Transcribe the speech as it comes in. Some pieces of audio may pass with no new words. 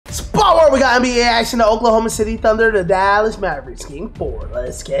All right, we got NBA action. The Oklahoma City Thunder, the Dallas Mavericks, Game 4.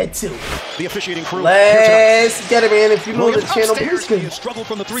 Let's get to it. The officiating crew. Let's get it, man. If you know the channel, please struggled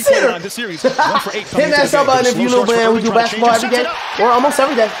from the three-point line this series. 1 for 8. Hit that sub button if you know, man. We do basketball every day, or almost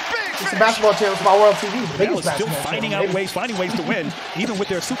every day. It's a basketball channel. It's my World TV. The biggest basketball finding channel. finding ways to win, even with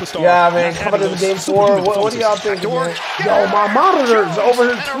their superstar. Yeah, man. Coming to the Game 4. What do y'all think, man? Yo, my monitor's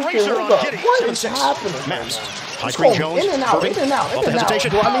over here tweaking. What is happening? Ice Cream Jones, in and out. Do I need to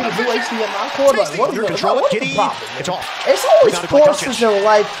do HDMI cord? Like, what is the problem? It's off. It's always forces in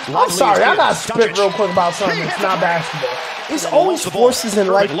life. I'm sorry, I gotta spit real quick about something that's not basketball. It's always forces in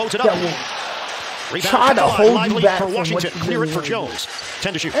life that will try to hold you back from Washington. what Clear you're it for doing. Jones.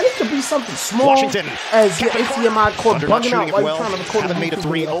 10 to shoot. And it could be something small Washington as your HDMI cord bugging out while you're well. trying to record Haven't a made a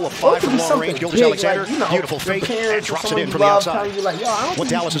 3, 0 of or 5 it could from be long something range. Gildas big, Alexander, like, you know, beautiful fake, and drops it in from the outside. Like, yo, I don't what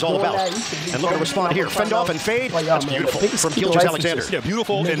Dallas is all about. And look at the respond here. Fend off and fade. That's beautiful from Gildas Alexander. Yeah,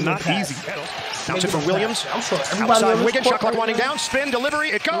 beautiful and not easy. Bounce it for Williams. I'm sure everybody outside Wiggins. Shot clock winding down. Spin, delivery.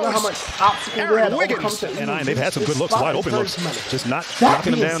 It goes. You know how much obstacle they had to overcome to and they've had some good looks, wide open looks. Just not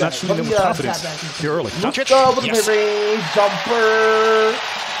knocking them down, not shooting them with confidence here early. Yes. Jumper.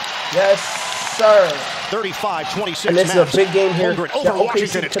 Yes, sir. 35-26. And this is a big game here. Over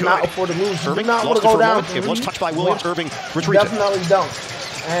OKC cannot afford to lose. You do not want to go down. It was touched by Williams. Irving retrieves it. Definitely don't.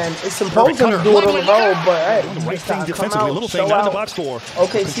 And it's supposed to do it on the road, but hey, the right thing defensively, a little thing, not in the box score,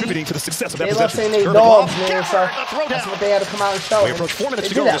 contributing to the success of that possession. They love saying they dogs, man, so that's what they had to come out and show. We approach 4 minutes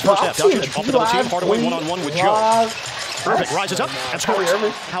to go in this first half. Doncic off the double team, Hardaway one-on-one with Jones. Irving rises up and scores.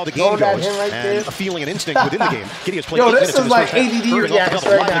 How the game goes, and a feeling and instinct within the game. Giddey has played 8 minutes in this first half. Yo, this is like ADD reacts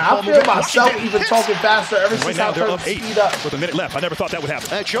right now. I feel myself even talking faster ever since I turned the speed up. With a minute left, I never thought that would happen.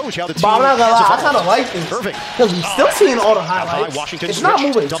 That shows how the team. But I'm not gonna lie, I kind of like this. Irving. Because we're still seeing all the highlights. Washington it's not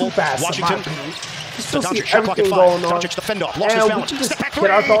moving double, too fast. Washington. You still see everything going on. Doncic the fend off, lost his balance. Just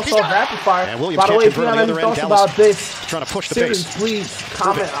get our thoughts off rapid fire. And Williams by the way, if you can't have any thoughts about this trying to push the series, pace. please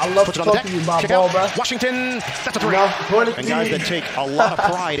comment. I'd love to talk to you about ball, bro. Washington, that's a 3. And guys that take a lot of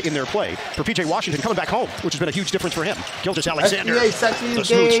pride in their play. For PJ Washington coming back home, which has been a huge difference for him. Gildas Alexander, the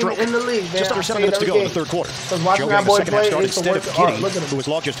smooth stroke. In the league, man. Just under 7 minutes to go in the third quarter. Watching that boy play is instead of Giddey, who was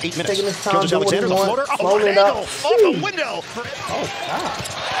logged just 8 minutes. Gildas Alexander, the floater, off the window. Oh, God.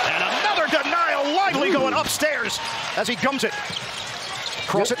 And another denial, lively going upstairs as he gums it.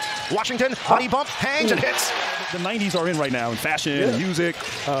 Cross it, Washington, body bump, hangs and hits. The 90s are in right now in fashion, music,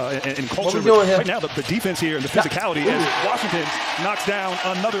 and culture. Right now, the defense here and the physicality as Washington knocks down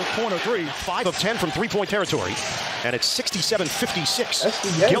another corner 3. 5 of 10 from three-point territory. And it's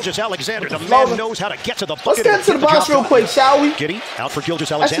 67-56. Gildas Alexander, the man knows how to get to the bucket. Let's get to the box real quick, shall we? Giddey out for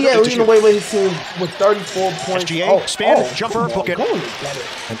Gildas Alexander. SGA leading away with his team with 34 points. SGA, spin, jumper, book it.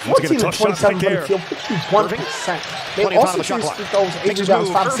 14 and 27 from the field, 51%. They also shoot those 8 rebounds,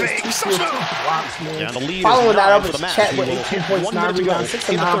 5 assists, 2 steals, 2 blocks, man. Following that up is Chet with 18 points, 9 rebounds, 6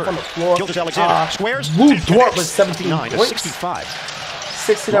 and 9 from the floor. Gildas Alexander squares. Lou Dort with 17 points. 65.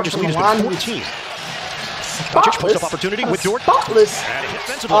 69 from the line. 14. Doncic puts up opportunity with Dort. Spotless.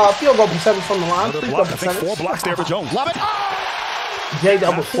 Field goal percentage from the line. 3 block, I think 4 blocks there for Jones. Love it.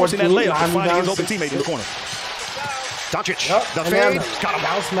 J-Dub with 14. Forcing that layup to find his open teammate in the corner. Doncic, the fade, got him.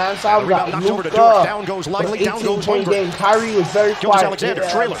 Bounce man side, we got knocked over to Dort. Down goes Lively, down goes Holmgren. Kyrie was very quiet. Alexander,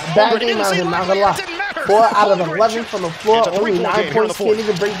 trailer. Bad game out here, not gonna lie. 4 out of 11 from the floor, only 9 points, can't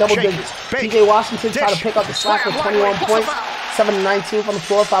even break double digits. PJ Washington tried to pick up the slack with 21 points. 7-19 from the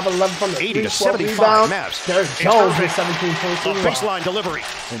floor, 5-11 from the 3, 12 rebounds. Derrick Jones with 17 points. Baseline delivery.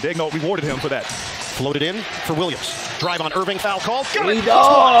 And Degno rewarded him for that. Floated in for Williams. Drive on Irving, foul call.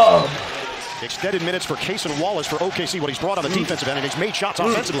 Extended minutes for Cason Wallace for OKC, what he's brought on the defensive end, and he's made shots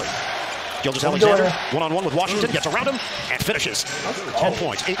offensively. Gildas Alexander, one-on-one with Washington, gets around him, and finishes. 10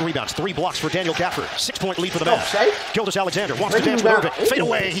 points, 8 rebounds, 3 blocks for Daniel Gafford. 6-point lead for the Mavs. Gildas Alexander wants to dance with Irving. Fade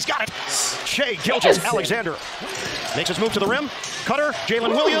away, he's got it. Shea Gildas Alexander makes his move to the rim. Cutter, Jalen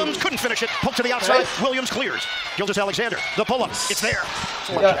Williams, couldn't finish it. Poke to the outside, Williams clears. Gildas Alexander, the pull-up, it's there.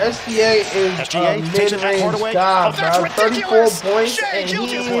 SGA is a mid-range job, bro. 34 points, and he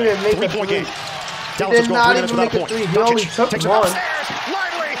didn't even make a 3. He did not even make a 3. He only took 1.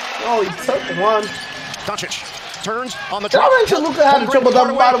 Oh, he took 1. Doncic turns on the drop. Did I mention Luka had a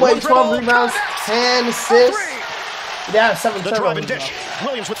triple-double, by the way? 12 rebounds, 10 assists. Yeah, 7 the drive and dish.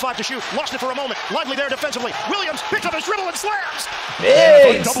 Williams with 5 to shoot. Lost it for a moment. Lively there defensively. Williams picks up his dribble and slams.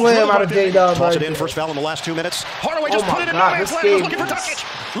 Big slam out of J-Dub. Toss it in. First foul in the last 2 minutes. Hardaway just put it in. This game looking for Doncic.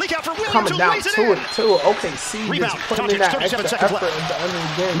 Leak out for Williams. Coming down to it, too. OKC rebound. just putting in that extra effort at the end of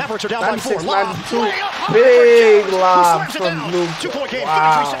the game. Mavericks are down by 4. 92. Big lob from Luke. 2-point game.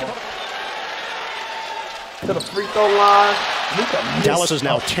 Wow. to the free throw line. Dallas is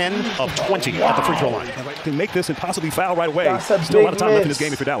now 10 of 20 at the free throw line. Can make this and possibly foul right away. Still a lot of time left in this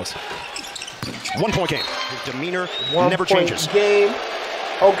game if you're Dallas. 1 point game. His demeanor never changes. Game.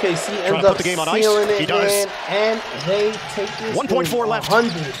 OKC ends up put the game on ice. He does. And they take this 1.4 left.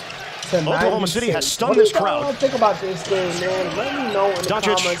 100 to Oklahoma City has stunned this crowd. What do you think about this game, man? Let me know in the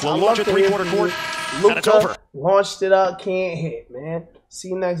comments. Will launch a three-quarter court, and it's over. Launched it up, can't hit, man. See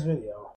you next video.